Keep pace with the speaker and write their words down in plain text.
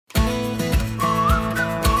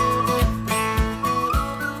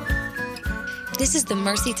This is the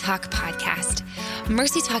Mercy Talk podcast.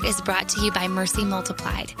 Mercy Talk is brought to you by Mercy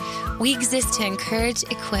Multiplied. We exist to encourage,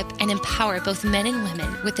 equip, and empower both men and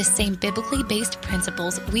women with the same biblically based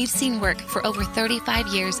principles we've seen work for over 35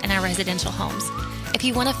 years in our residential homes. If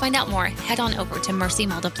you want to find out more, head on over to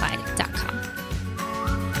mercymultiplied.com.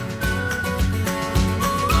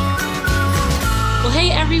 Well,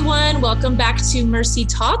 hey everyone, welcome back to Mercy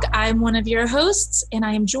Talk. I'm one of your hosts, and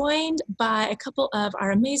I am joined by a couple of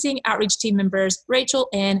our amazing outreach team members, Rachel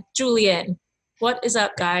and Julian. What is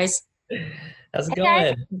up, guys? How's it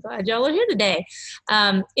going? I'm glad y'all are here today.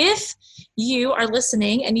 If you are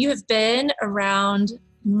listening and you have been around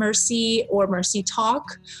Mercy or Mercy Talk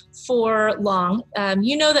for long,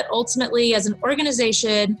 you know that ultimately as an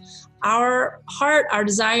organization, our heart, our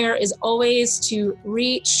desire is always to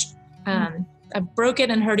reach a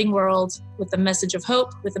broken and hurting world with a message of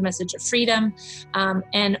hope, with a message of freedom.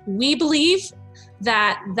 And we believe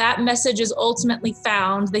that that message is ultimately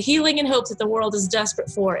found, the healing and hope that the world is desperate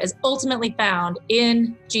for is ultimately found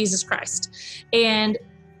in Jesus Christ. And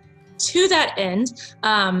to that end,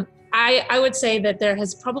 I would say that there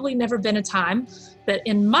has probably never been a time that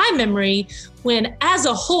in my memory when as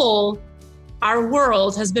a whole, our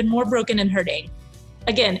world has been more broken and hurting.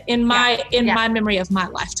 Again, in my memory of my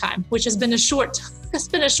lifetime, which has been a short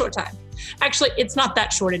time. Actually, it's not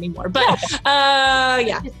that short anymore, but Just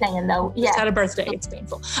saying though. Yeah. Just had a birthday. It's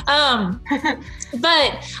painful.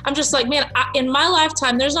 But I'm just like, man, in my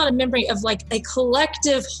lifetime, there's not a memory of like a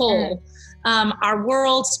collective whole. Our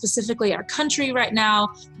world, specifically our country right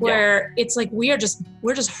now, where it's like we're just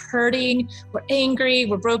hurting, we're angry,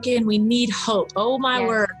 we're broken, we need hope. Oh my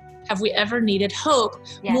word, have we ever needed hope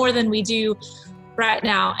more than we do right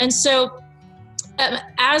now? And so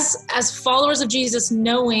as followers of Jesus,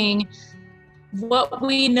 knowing what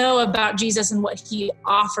we know about Jesus and what he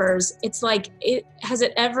offers, it's like, has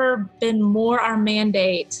it ever been more our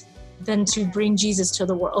mandate than to bring Jesus to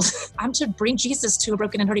the world? I'm to bring Jesus to a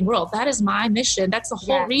broken and hurting world. That is my mission. That's the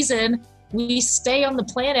whole reason we stay on the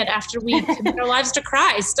planet after we commit our lives to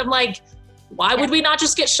Christ. I'm like, why would we not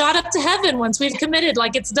just get shot up to heaven once we've committed?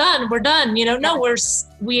 Like, it's done, we're done. No,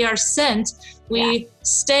 we are sent. We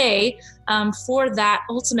stay for that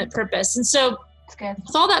ultimate purpose. And so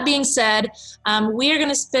with all that being said, we are going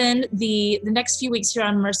to spend the next few weeks here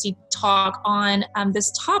on Mercy Talk on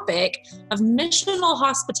this topic of missional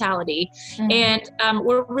hospitality. And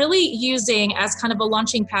we're really using as kind of a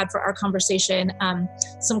launching pad for our conversation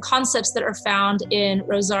some concepts that are found in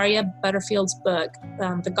Rosaria Butterfield's book,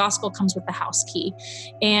 The Gospel Comes with the House Key.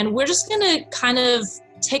 And we're just going to kind of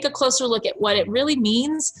take a closer look at what it really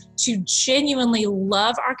means to genuinely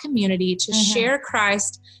love our community, to share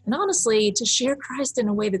Christ, and honestly, to share Christ in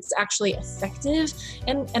a way that's actually effective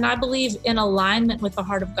and I believe in alignment with the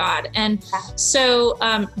heart of God. And so,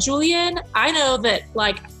 Julian, I know that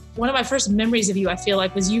like one of my first memories of you, I feel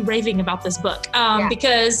like, was you raving about this book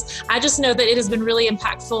because I just know that it has been really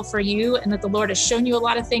impactful for you and that the Lord has shown you a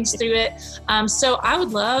lot of things through it. So I would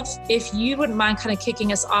love if you wouldn't mind kind of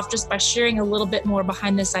kicking us off just by sharing a little bit more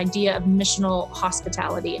behind this idea of missional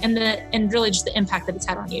hospitality and really just the impact that it's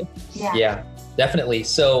had on you. Yeah, definitely.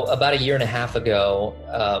 So about a year and a half ago,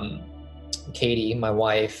 Katie, my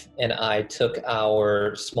wife, and I took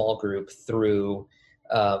our small group through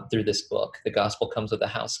this book, The Gospel Comes with a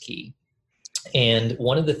House Key. And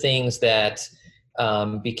one of the things that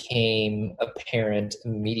became apparent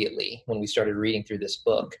immediately when we started reading through this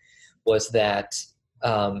book was that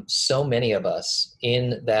so many of us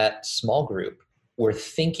in that small group were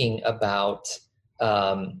thinking about,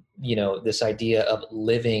 this idea of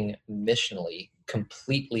living missionally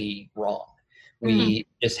completely wrong. We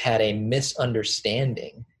just had a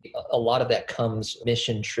misunderstanding. A lot of that comes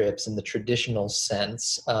mission trips in the traditional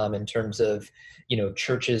sense, in terms of,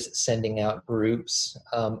 churches sending out groups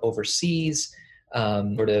overseas,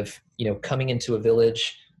 coming into a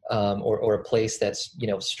village or a place that's,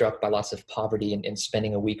 struck by lots of poverty and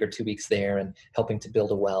spending a week or 2 weeks there and helping to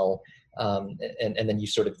build a well. And then you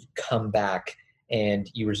sort of come back and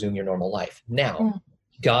you resume your normal life. Now,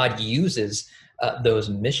 God uses those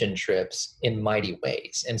mission trips in mighty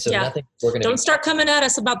ways. And so nothing we're going to... Don't start coming at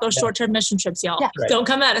us about those short-term mission trips, y'all. Right. Don't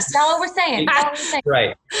come at us. That's not what we're saying.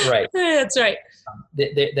 Right. That's right.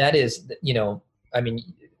 That is,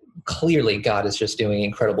 clearly God is just doing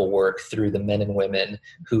incredible work through the men and women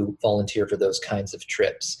who volunteer for those kinds of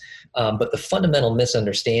trips. But the fundamental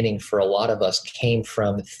misunderstanding for a lot of us came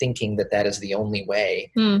from thinking that is the only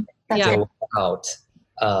way to go about,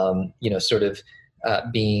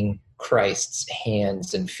 being Christ's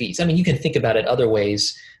hands and feet. I mean, you can think about it other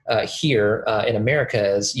ways here in America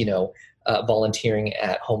as, volunteering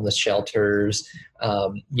at homeless shelters,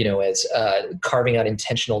 as carving out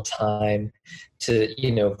intentional time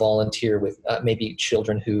to, volunteer with maybe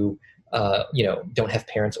children who, don't have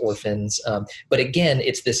parents, orphans. But again,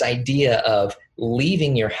 it's this idea of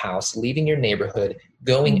leaving your house, leaving your neighborhood,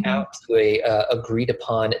 going out to a agreed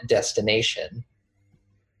upon destination,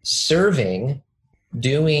 serving,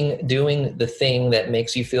 doing the thing that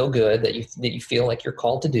makes you feel good, that you feel like you're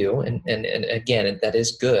called to do. And again, that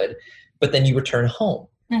is good, but then you return home.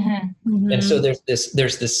 And so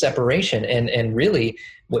there's this separation. And really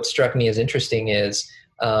what struck me as interesting is,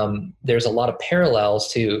 there's a lot of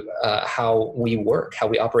parallels to how we work, how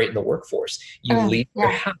we operate in the workforce. You leave your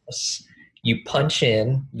house, you punch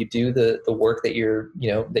in, you do the work that you're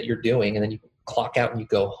doing, and then you clock out and you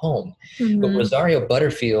go home. But Rosario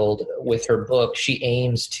Butterfield, with her book, she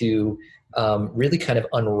aims to really kind of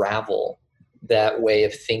unravel that way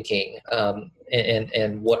of thinking,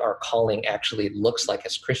 and what our calling actually looks like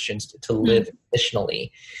as Christians to live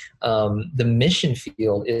missionally. The mission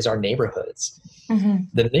field is our neighborhoods.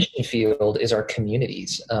 The mission field is our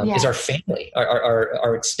communities, is our family,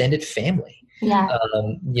 our extended family.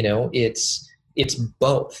 It's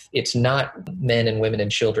both. It's not men and women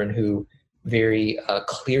and children who very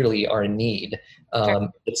clearly are in need.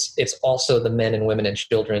 It's also the men and women and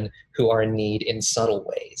children who are in need in subtle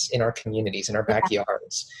ways, in our communities, in our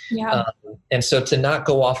backyards. And so to not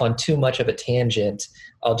go off on too much of a tangent,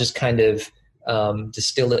 I'll just kind of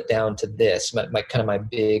distill it down to this, my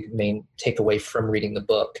big main takeaway from reading the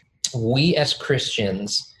book. We as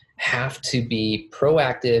Christians have to be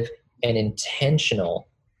proactive and intentional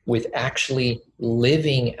with actually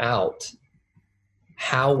living out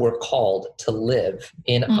how we're called to live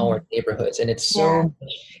in our neighborhoods. And it's so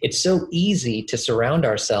easy to surround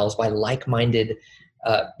ourselves by like-minded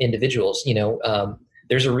individuals.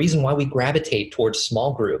 There's a reason why we gravitate towards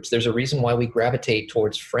small groups. There's a reason why we gravitate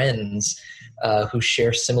towards friends who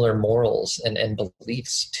share similar morals and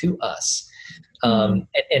beliefs to us. And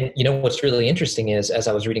what's really interesting is, as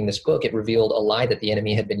I was reading this book, it revealed a lie that the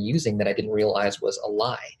enemy had been using that I didn't realize was a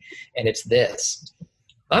lie. And it's this: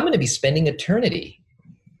 I'm going to be spending eternity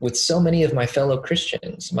with so many of my fellow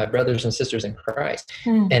Christians, my brothers and sisters in Christ.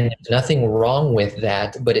 And there's nothing wrong with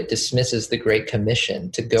that, but it dismisses the Great Commission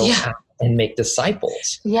to go out and make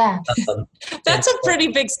disciples. That's a pretty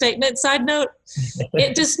big statement. Side note,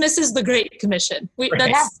 it dismisses the Great Commission. We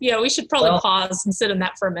should probably pause and sit in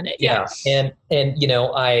that for a minute. And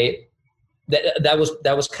that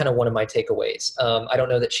was kind of one of my takeaways. I don't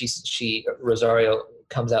know that Rosario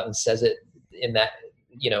comes out and says it in that,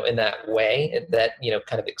 in that way, that,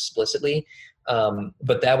 kind of explicitly.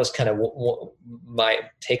 But that was kind of my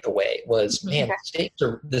takeaway was, man,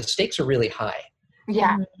 the stakes are really high.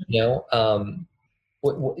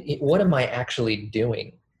 What am I actually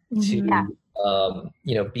doing to,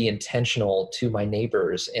 be intentional to my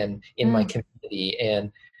neighbors and in my community?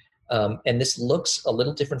 And this looks a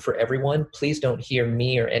little different for everyone. Please don't hear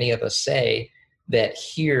me or any of us say that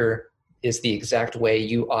here is the exact way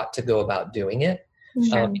you ought to go about doing it.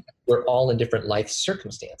 We're all in different life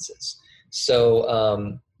circumstances.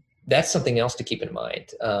 So that's something else to keep in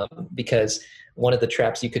mind, because one of the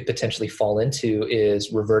traps you could potentially fall into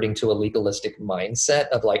is reverting to a legalistic mindset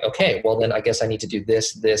of like, okay, well then I guess I need to do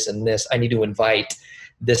this, this, and this. I need to invite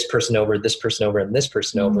this person over, and this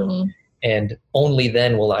person over. And only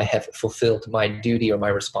then will I have fulfilled my duty or my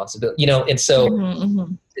responsibility, and so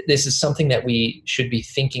this is something that we should be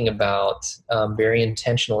thinking about very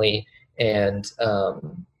intentionally. And,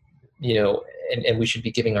 and we should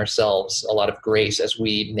be giving ourselves a lot of grace as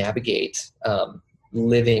we navigate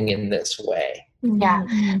living in this way.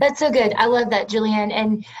 That's so good. I love that,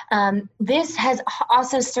 Julianne. And this has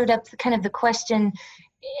also stirred up kind of the question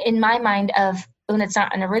in my mind of, and it's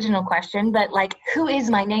not an original question, but like, who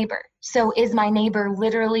is my neighbor? So is my neighbor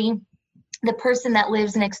literally the person that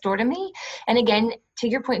lives next door to me? And again, to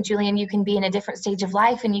your point, Julianne, you can be in a different stage of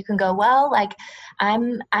life and you can go, well, like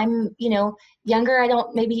I'm, younger.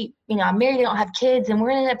 I'm married, I don't have kids, and we're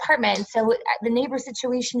in an apartment. So the neighbor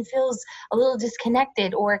situation feels a little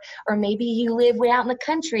disconnected, or maybe you live way out in the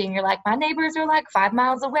country and you're like, my neighbors are like 5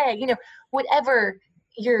 miles away, whatever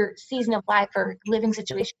your season of life or living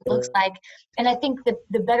situation looks like. And I think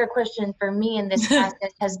the better question for me in this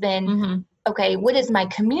process has been, okay, what does my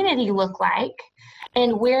community look like?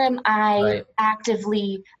 And where am I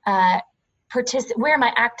actively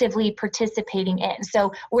participating in?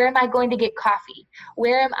 So where am I going to get coffee?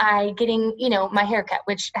 Where am I getting, my haircut,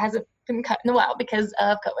 which hasn't been cut in a while because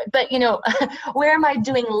of COVID, but where am I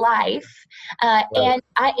doing life? And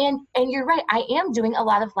you're right. I am doing a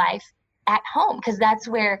lot of life at home because that's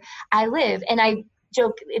where I live. And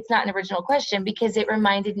joke it's not an original question because it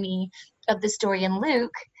reminded me of the story in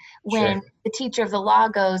Luke when the teacher of the law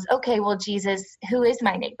goes, okay, well, Jesus, who is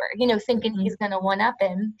my neighbor? Thinking he's going to one up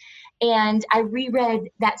him. And I reread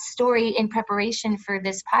that story in preparation for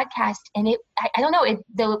this podcast. And I don't know,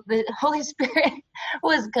 the Holy Spirit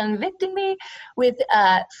was convicting me with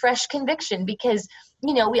fresh conviction because,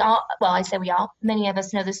 many of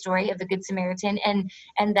us know the story of the Good Samaritan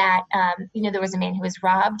and that, there was a man who was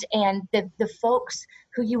robbed and the folks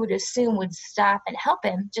who you would assume would stop and help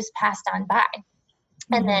him just passed on by.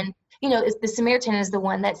 And then, the Samaritan is the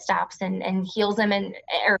one that stops and heals him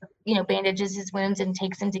or bandages his wounds and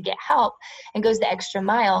takes him to get help and goes the extra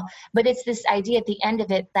mile. But it's this idea at the end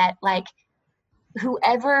of it that like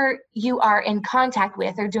whoever you are in contact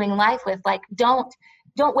with or doing life with, like, don't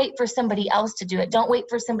wait for somebody else to do it. Don't wait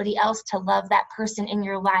for somebody else to love that person in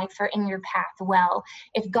your life or in your path well.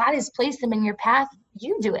 If God has placed them in your path,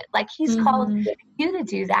 you do it. Like he's called you to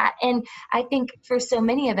do that. And I think for so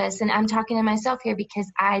many of us, and I'm talking to myself here because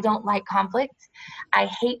I don't like conflict. I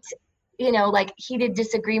hate, like heated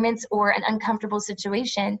disagreements or an uncomfortable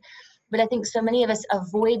situation. But I think so many of us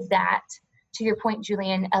avoid that, to your point,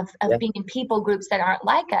 Julian, of being in people groups that aren't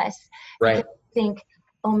like us. Right. Because I think,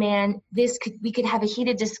 oh man, we could have a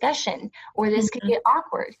heated discussion, or this could get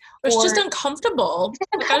awkward. It's just uncomfortable.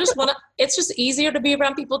 It's just easier to be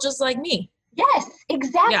around people just like me. Yes,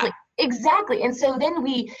 exactly. Yeah. Exactly. And so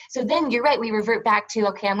then you're right. We revert back to,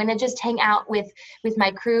 okay, I'm going to just hang out with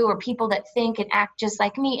my crew or people that think and act just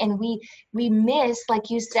like me. And we miss, like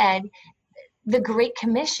you said, the Great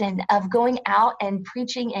Commission of going out and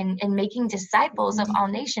preaching and making disciples of all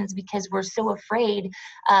nations, because we're so afraid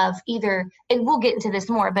of either, and we'll get into this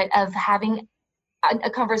more, but of having a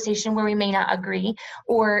conversation where we may not agree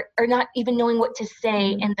or not even knowing what to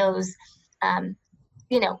say in those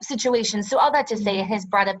situations. So all that to say, it has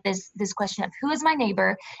brought up this question of who is my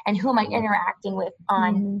neighbor and who am I interacting with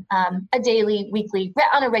on a daily, weekly,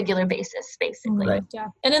 on a regular basis, basically. Right. Yeah.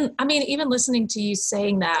 And then, even listening to you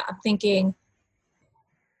saying that, I'm thinking,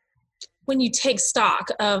 when you take stock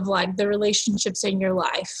of like the relationships in your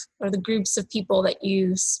life or the groups of people that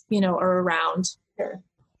you are around,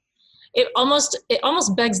 it almost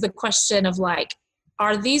begs the question of like,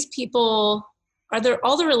 are there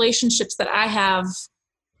all the relationships that I have,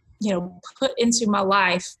 put into my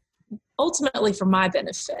life ultimately for my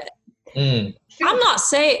benefit? I'm not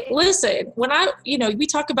saying, listen, when we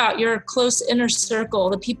talk about your close inner circle,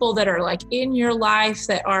 the people that are like in your life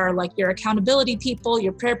that are like your accountability people,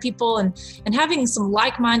 your prayer people, and having some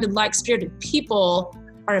like-minded, like-spirited people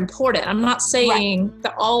are important. I'm not saying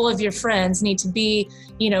that all of your friends need to be,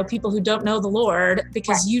 people who don't know the Lord,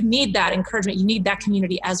 because you need that encouragement. You need that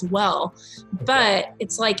community as well. But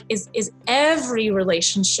it's like, is every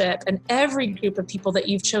relationship and every group of people that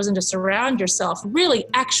you've chosen to surround yourself really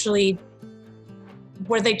actually,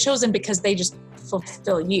 were they chosen because they just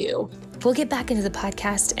fulfill you? We'll get back into the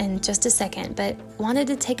podcast in just a second, but wanted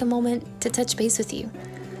to take a moment to touch base with you.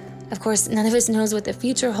 Of course, none of us knows what the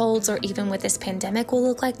future holds or even what this pandemic will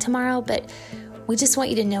look like tomorrow, but we just want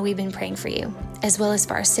you to know we've been praying for you, as well as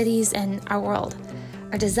for our cities and our world.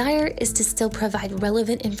 Our desire is to still provide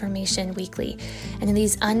relevant information weekly, and in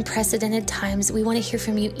these unprecedented times, we want to hear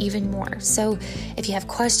from you even more. So if you have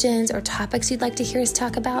questions or topics you'd like to hear us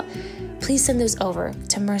talk about, please send those over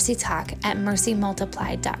to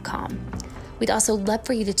mercytalk@mercymultiplied.com. We'd also love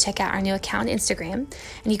for you to check out our new account on Instagram,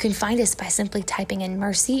 and you can find us by simply typing in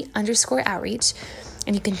mercy_outreach,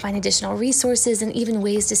 and you can find additional resources and even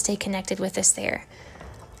ways to stay connected with us there.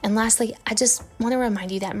 And lastly, I just want to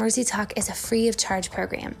remind you that Mercy Talk is a free of charge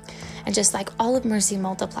program. And just like all of Mercy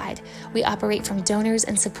Multiplied, we operate from donors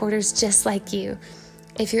and supporters just like you.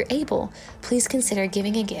 If you're able, please consider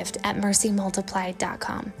giving a gift at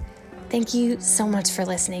mercymultiplied.com. Thank you so much for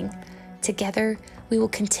listening. Together, we will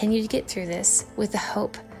continue to get through this with the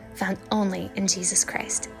hope found only in Jesus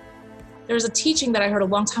Christ. There was a teaching that I heard a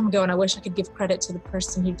long time ago, and I wish I could give credit to the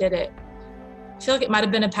person who did it. I feel like it might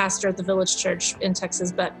have been a pastor at the Village Church in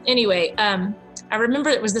Texas. But anyway, I remember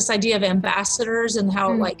it was this idea of ambassadors and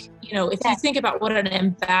how if you think about what an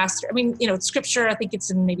ambassador, scripture, I think it's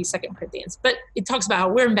in maybe 2 Corinthians, but it talks about how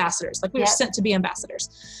we're ambassadors, like we were sent to be ambassadors.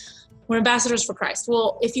 We're ambassadors for Christ.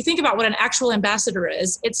 Well, if you think about what an actual ambassador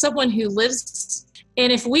is, it's someone who lives.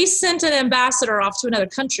 And if we sent an ambassador off to another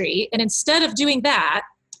country, and instead of doing that,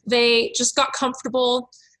 they just got comfortable,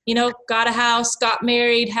 got a house, got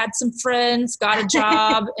married, had some friends, got a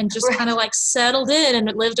job, and just kind of like settled in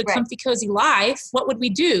and lived a comfy, cozy life, what would we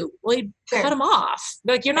do? Well, we'd cut them off.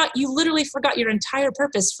 Like, you literally forgot your entire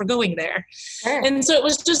purpose for going there. And so it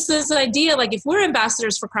was just this idea, like, if we're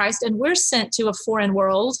ambassadors for Christ and we're sent to a foreign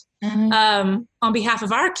world on behalf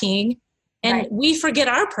of our King, and we forget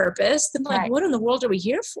our purpose, then what in the world are we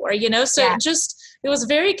here for? So it was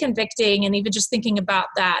very convicting. And even just thinking about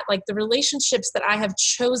that, like the relationships that I have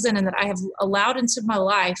chosen and that I have allowed into my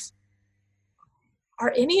life,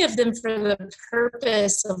 are any of them for the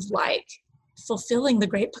purpose of like fulfilling the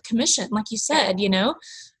Great Commission, like you said,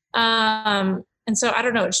 and so I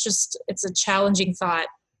don't know, it's a challenging thought.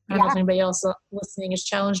 I don't know if anybody else listening is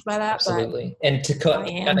challenged by that. Absolutely. And to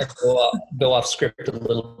kind of go off script a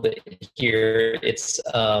little bit here, it's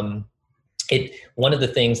one of the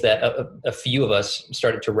things that a few of us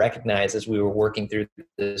started to recognize as we were working through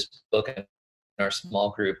this book in our small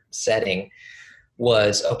group setting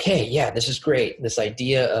was, this is great. This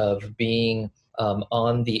idea of being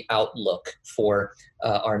on the outlook for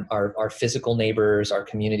our physical neighbors, our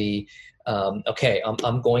community.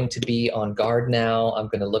 I'm going to be on guard now. I'm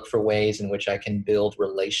going to look for ways in which I can build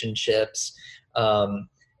relationships. And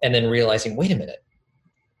then realizing, wait a minute,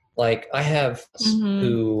 like I have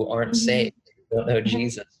who aren't saved, don't know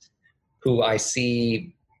Jesus, who I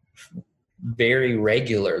see very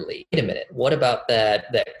regularly. Wait a minute, what about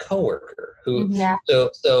that coworker who,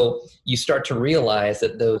 so you start to realize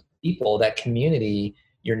that those people, that community,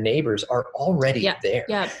 your neighbors are already there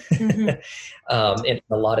in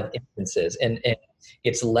a lot of instances. And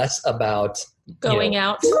it's less about going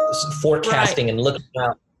out, forecasting and looking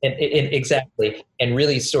out and exactly. And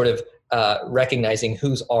really sort of recognizing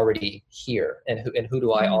who's already here and who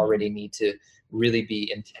do I already need to really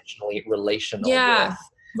be intentionally relational with.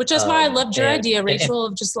 Which is why I loved your idea, Rachel,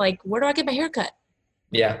 of just like, where do I get my hair cut?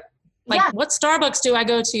 Yeah. What Starbucks do I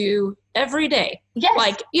go to every day? Yes.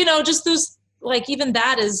 Like, just those, like, even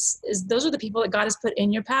that is those are the people that God has put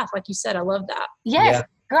in your path. Like you said, I love that. Yes. Yeah.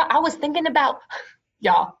 Girl, I was thinking about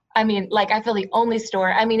y'all. I mean, like, I feel the only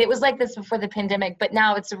store. I mean, it was like this before the pandemic, but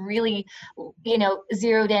now it's really,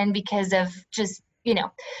 zeroed in because of just,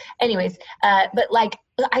 anyways. But like,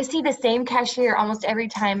 I see the same cashier almost every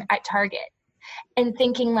time at Target and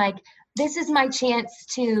thinking like, this is my chance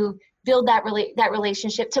to build that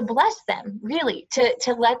relationship, to bless them, really, to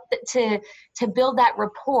build that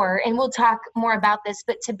rapport. And we'll talk more about this,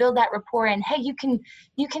 but to build that rapport and, hey, you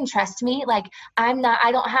can trust me. Like, I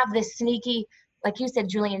don't have this sneaky, like you said,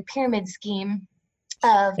 Julian, pyramid scheme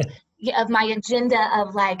of my agenda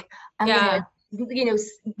of like, I'm gonna,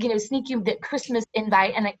 sneak you the Christmas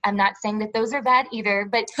invite. And I'm not saying that those are bad either,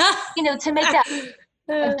 but, to make that,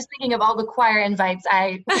 I'm just thinking of all the choir invites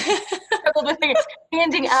I struggled with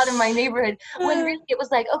handing out in my neighborhood. When really it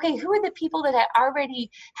was like, okay, who are the people that I already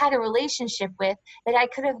had a relationship with that I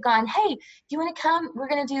could have gone, hey, do you want to come? I'm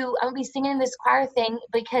going to be singing this choir thing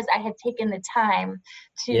because I had taken the time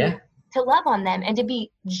to love on them and to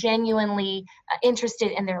be genuinely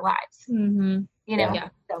interested in their lives.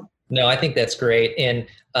 So. No, I think that's great. And,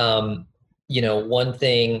 one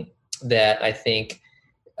thing that I think,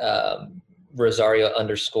 Rosario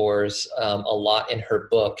underscores a lot in her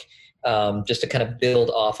book, just to kind of build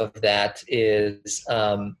off of that, is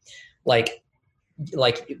like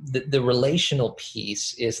the relational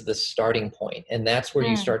piece is the starting point, and that's where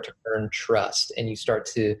you start to earn trust and you start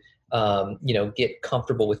to get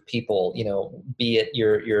comfortable with people, be it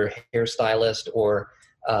your hairstylist or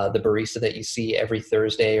the barista that you see every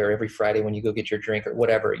Thursday or every Friday when you go get your drink or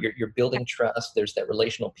whatever. You're building trust. There's that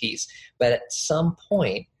relational piece, but at some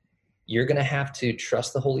point you're going to have to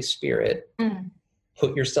trust the Holy Spirit,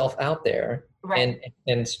 put yourself out there,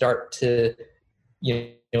 and start to,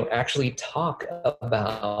 actually talk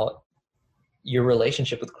about your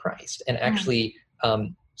relationship with Christ and actually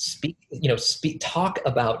talk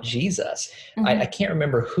about Jesus. I can't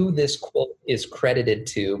remember who this quote is credited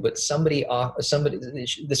to, but somebody,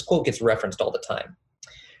 this quote gets referenced all the time.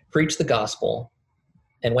 Preach the gospel,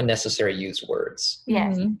 and when necessary, use words.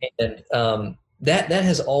 Yes. And that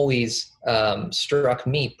has always struck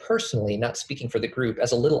me personally, not speaking for the group,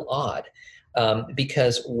 as a little odd,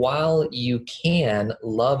 because while you can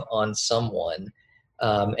love on someone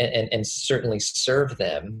and certainly serve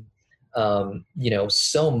them,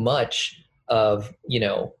 so much of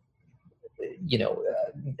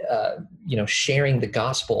sharing the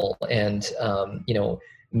gospel and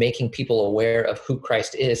making people aware of who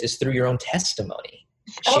Christ is through your own testimony,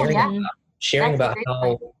 sharing about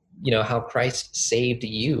how Christ saved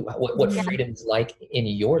you, what freedom is like in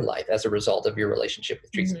your life as a result of your relationship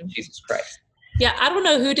with Jesus Christ. Yeah, I don't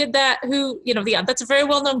know who did that. That's a very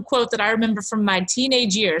well-known quote that I remember from my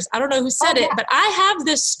teenage years. I don't know who said it, but I have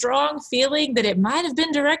this strong feeling that it might have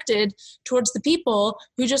been directed towards the people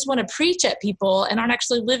who just want to preach at people and aren't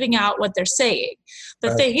actually living out what they're saying.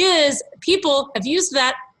 The thing is, people have used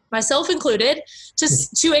that, myself included,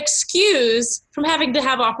 to excuse from having to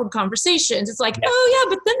have awkward conversations. It's like, oh yeah,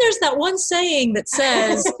 but then there's that one saying that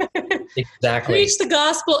says, exactly, preach the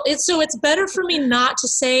gospel. It's better for me not to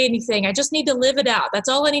say anything. I just need to live it out. That's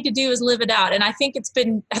all I need to do is live it out. And I think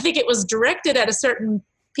it was directed at a certain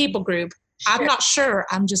people group. Sure. I'm not sure.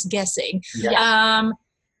 I'm just guessing. Yeah.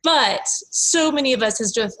 But so many of us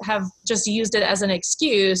have just used it as an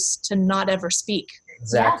excuse to not ever speak.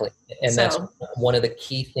 Exactly. Yeah. And that's one of the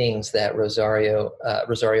key things that Rosario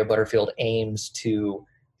Butterfield aims to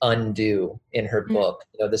undo in her book.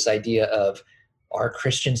 This idea of, are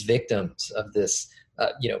Christians victims of this,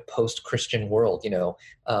 post-Christian world,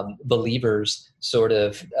 believers sort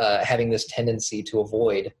of having this tendency to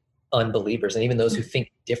avoid unbelievers and even those who think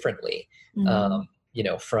differently, from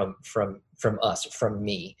us, from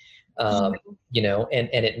me. And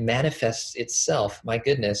it manifests itself, my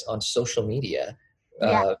goodness, on social media.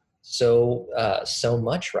 So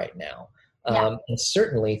much right now. And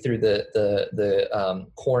certainly through the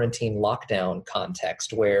quarantine lockdown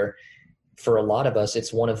context, where for a lot of us,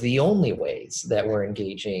 it's one of the only ways that we're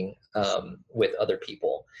engaging with other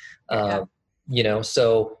people.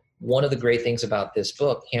 So one of the great things about this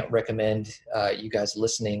book, can't recommend you guys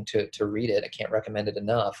listening to read it. I can't recommend it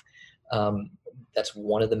enough. That's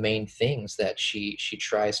one of the main things that she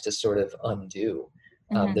tries to sort of undo,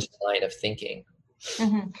 this line of thinking.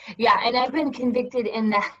 Mm-hmm. Yeah, and I've been convicted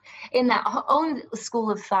in that own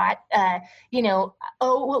school of thought.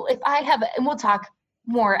 If I have, and we'll talk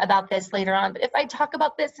more about this later on, but if I talk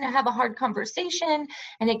about this and I have a hard conversation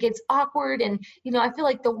and it gets awkward and I feel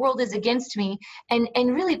like the world is against me, and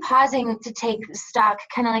really pausing to take stock,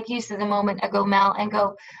 kind of like you said a moment ago, Mel, and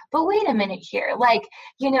go, but wait a minute here,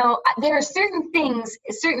 there are certain things,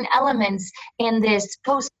 certain elements in this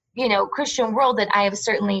Christian world that I have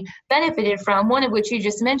certainly benefited from, one of which you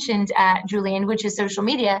just mentioned, Julian, which is social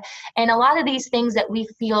media. And a lot of these things that we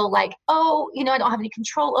feel like, I don't have any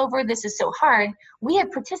control over, this is so hard, we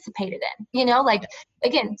have participated in,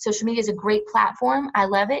 again, social media is a great platform. I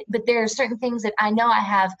love it. But there are certain things that I know I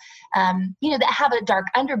have, that have a dark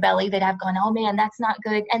underbelly that I've gone, oh man, that's not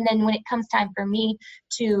good. And then when it comes time for me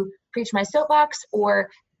to preach my soapbox or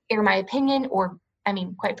air my opinion, or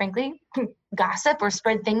quite frankly, gossip or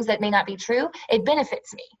spread things that may not be true, it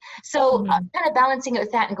benefits me. So kind of balancing it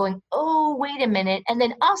with that and going, oh, wait a minute. And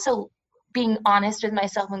then also being honest with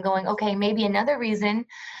myself and going, okay, maybe another reason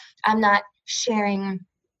I'm not sharing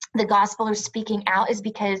the gospel or speaking out is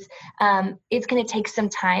because it's going to take some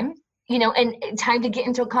time, and time to get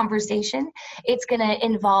into a conversation. It's going to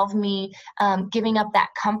involve me giving up that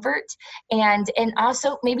comfort and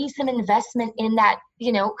also maybe some investment in that,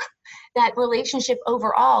 that relationship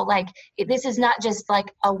overall. This is not just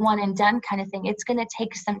like a one and done kind of thing. It's going to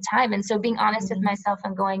take some time. And so being honest with myself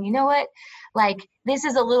and going, you know what, this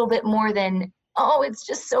is a little bit more than, oh, it's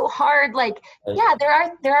just so hard. Yeah, there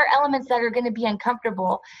are elements that are going to be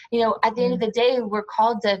uncomfortable. At the end of the day, we're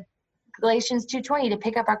called to Galatians 2:20 to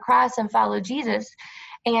pick up our cross and follow Jesus.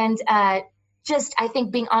 And I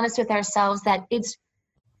think being honest with ourselves that it's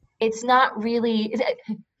not really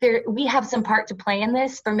there. We have some part to play in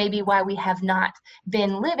this for maybe why we have not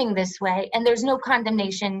been living this way. And there's no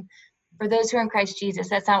condemnation for those who are in Christ Jesus.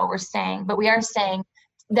 That's not what we're saying. But we are saying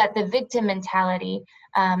that the victim mentality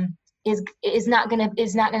is not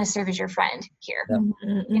gonna serve as your friend here.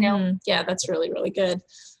 Yeah, that's really, really good.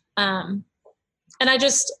 And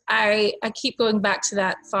I keep going back to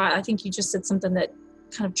that thought. I think you just said something that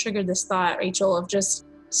kind of triggered this thought, Rachel, of just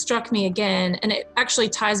struck me again. And it actually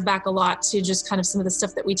ties back a lot to just kind of some of the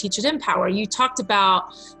stuff that we teach at Empower. You talked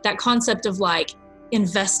about that concept of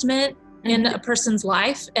investment in a person's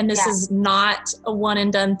life. And this is not a one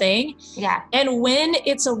and done thing. Yeah. And when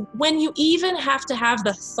you even have to have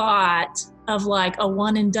the thought of a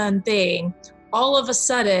one and done thing, all of a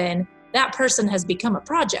sudden that person has become a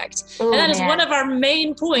project. Ooh, and that is one of our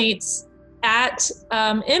main points at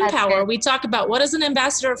Empower. We talk about, what does an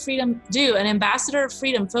ambassador of freedom do? An ambassador of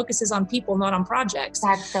freedom focuses on people, not on projects.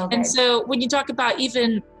 That's so good. And so when you talk about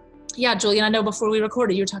Julian, I know before we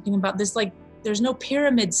recorded, you were talking about this, there's no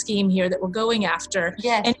pyramid scheme here that we're going after.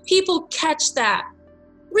 Yes. And people catch that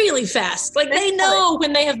really fast. Like they know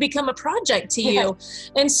when they have become a project to you.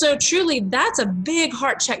 And so truly that's a big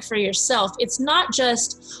heart check for yourself. It's not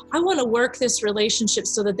just, I want to work this relationship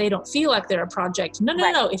so that they don't feel like they're a project.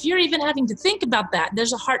 No. If you're even having to think about that,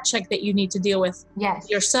 there's a heart check that you need to deal with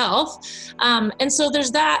yourself. And so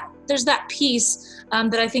there's that piece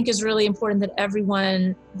that I think is really important, that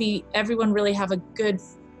everyone really have a good,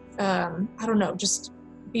 just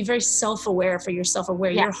be very self-aware for yourself, of where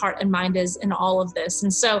your heart and mind is in all of this.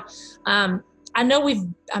 And so I know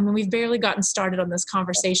we've barely gotten started on this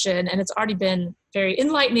conversation, and it's already been very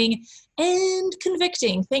enlightening and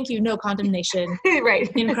convicting. Thank you. No condemnation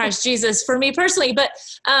in Christ Jesus for me personally. But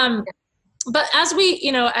as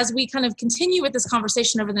we kind of continue with this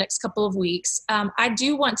conversation over the next couple of weeks, I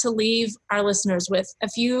do want to leave our listeners with a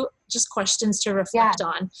few just questions to reflect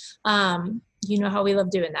on. You know how we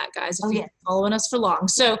love doing that, guys, if you've been following us for long.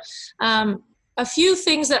 So a few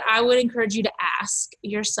things that I would encourage you to ask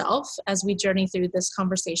yourself as we journey through this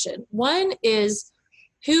conversation. One is,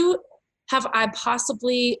 who have I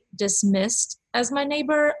possibly dismissed as my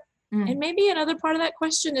neighbor? And maybe another part of that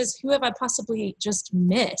question is, who have I possibly just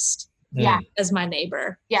missed as my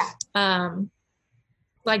neighbor?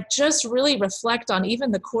 Just really reflect on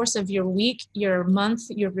even the course of your week, your month,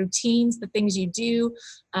 your routines, the things you do.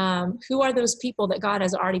 Who are those people that God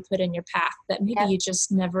has already put in your path that maybe you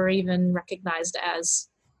just never even recognized as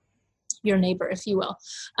your neighbor, if you will?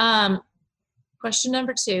 Question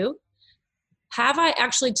number 2, have I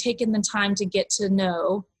actually taken the time to get to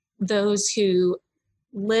know those who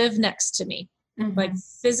live next to me, like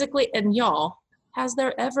physically? And y'all, has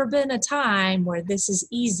there ever been a time where this is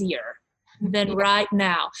easier than right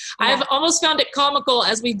now? I've almost found it comical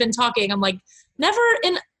as we've been talking. I'm like,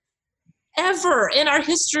 ever in our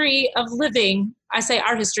history of living, I say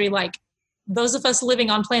our history, like those of us living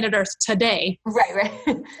on planet Earth today,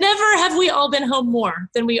 never have we all been home more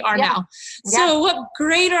than we are now. So what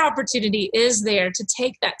greater opportunity is there to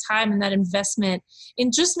take that time and that investment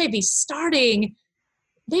in just maybe starting?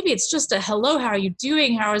 Maybe it's just a hello, how are you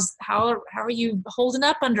doing? How are you holding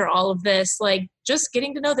up under all of this? Like just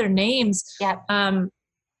getting to know their names, and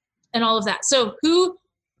all of that. So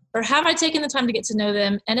have I taken the time to get to know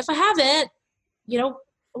them? And if I haven't,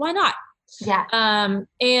 why not?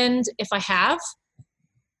 And if I have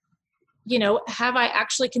I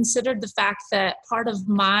actually considered the fact that part of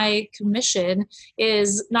my commission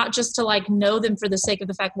is not just to know them for the sake of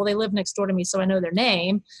the fact, well, they live next door to me, so I know their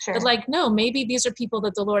name, but no, maybe these are people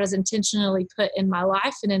that the Lord has intentionally put in my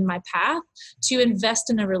life and in my path to invest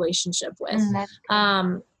in a relationship with.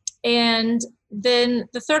 And then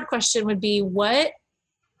the third question would be, what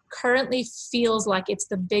currently feels like it's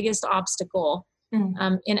the biggest obstacle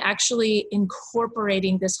in actually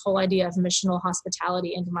incorporating this whole idea of missional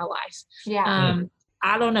hospitality into my life?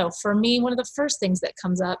 I don't know. For me, one of the first things that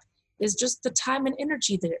comes up is just the time and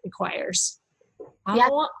energy that it requires.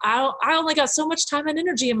 I only got so much time and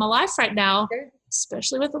energy in my life right now,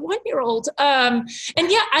 especially with a 1-year-old. And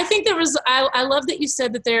I think I love that you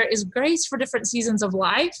said that there is grace for different seasons of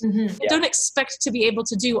life. Don't expect to be able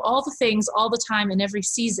to do all the things all the time in every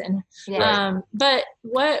season. But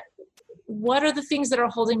what are the things that are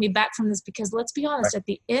holding me back from this? Because let's be honest, at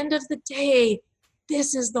the end of the day,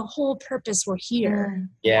 this is the whole purpose we're here.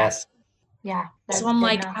 So I'm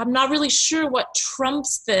like, I'm not really sure what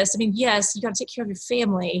trumps this. I mean, yes, you got to take care of your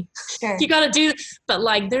family. You got to do, but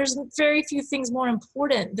there's very few things more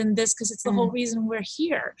important than this, because it's the whole reason we're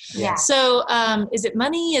here. So is it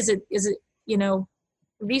money? Is it,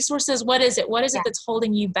 resources? What is it? What is it that's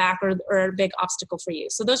holding you back, or a big obstacle for you?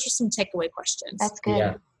 So those are some takeaway questions. That's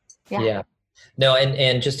good. No,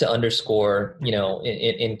 and just to underscore,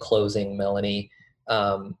 in closing, Melanie,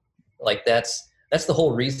 that's the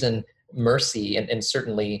whole reason Mercy and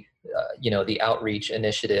certainly, the outreach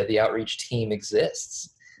initiative, the outreach team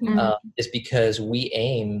exists, is because we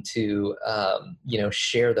aim to,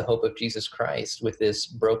 share the hope of Jesus Christ with this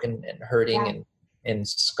broken and hurting and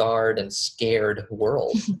scarred and scared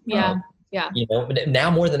world.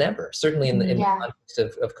 Now more than ever, certainly in the context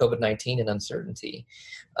of COVID-19 and uncertainty.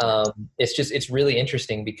 It's really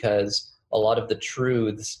interesting, because a lot of the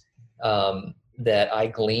truths that I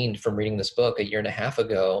gleaned from reading this book 1.5 years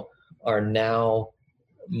ago are now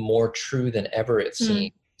more true than ever, it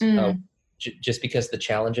seems. Just because the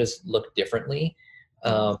challenges look differently,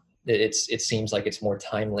 it seems like it's more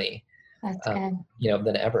timely,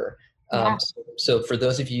 than ever. So for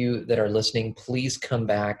those of you that are listening, please come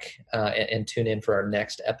back and tune in for our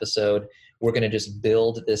next episode. We're going to just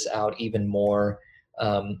build this out even more.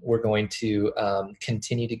 We're going to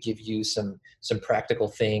continue to give you some practical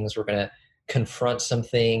things. We're going to confront some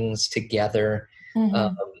things together,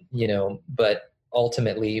 but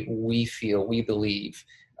ultimately, we believe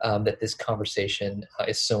that this conversation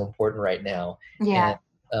is so important right now. Yeah.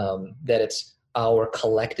 And that it's our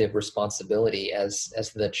collective responsibility as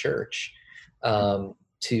the church to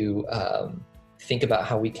think about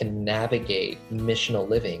how we can navigate missional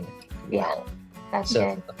living well. That's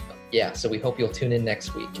good. So we hope you'll tune in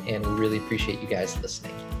next week, and we really appreciate you guys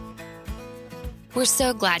listening. We're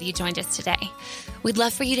so glad you joined us today. We'd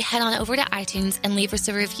love for you to head on over to iTunes and leave us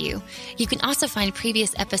a review. You can also find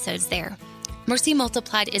previous episodes there. Mercy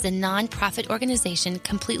Multiplied is a nonprofit organization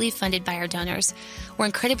completely funded by our donors. We're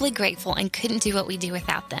incredibly grateful and couldn't do what we do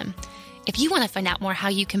without them. If you want to find out more how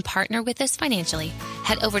you can partner with us financially,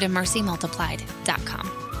 head over to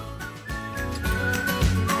mercymultiplied.com.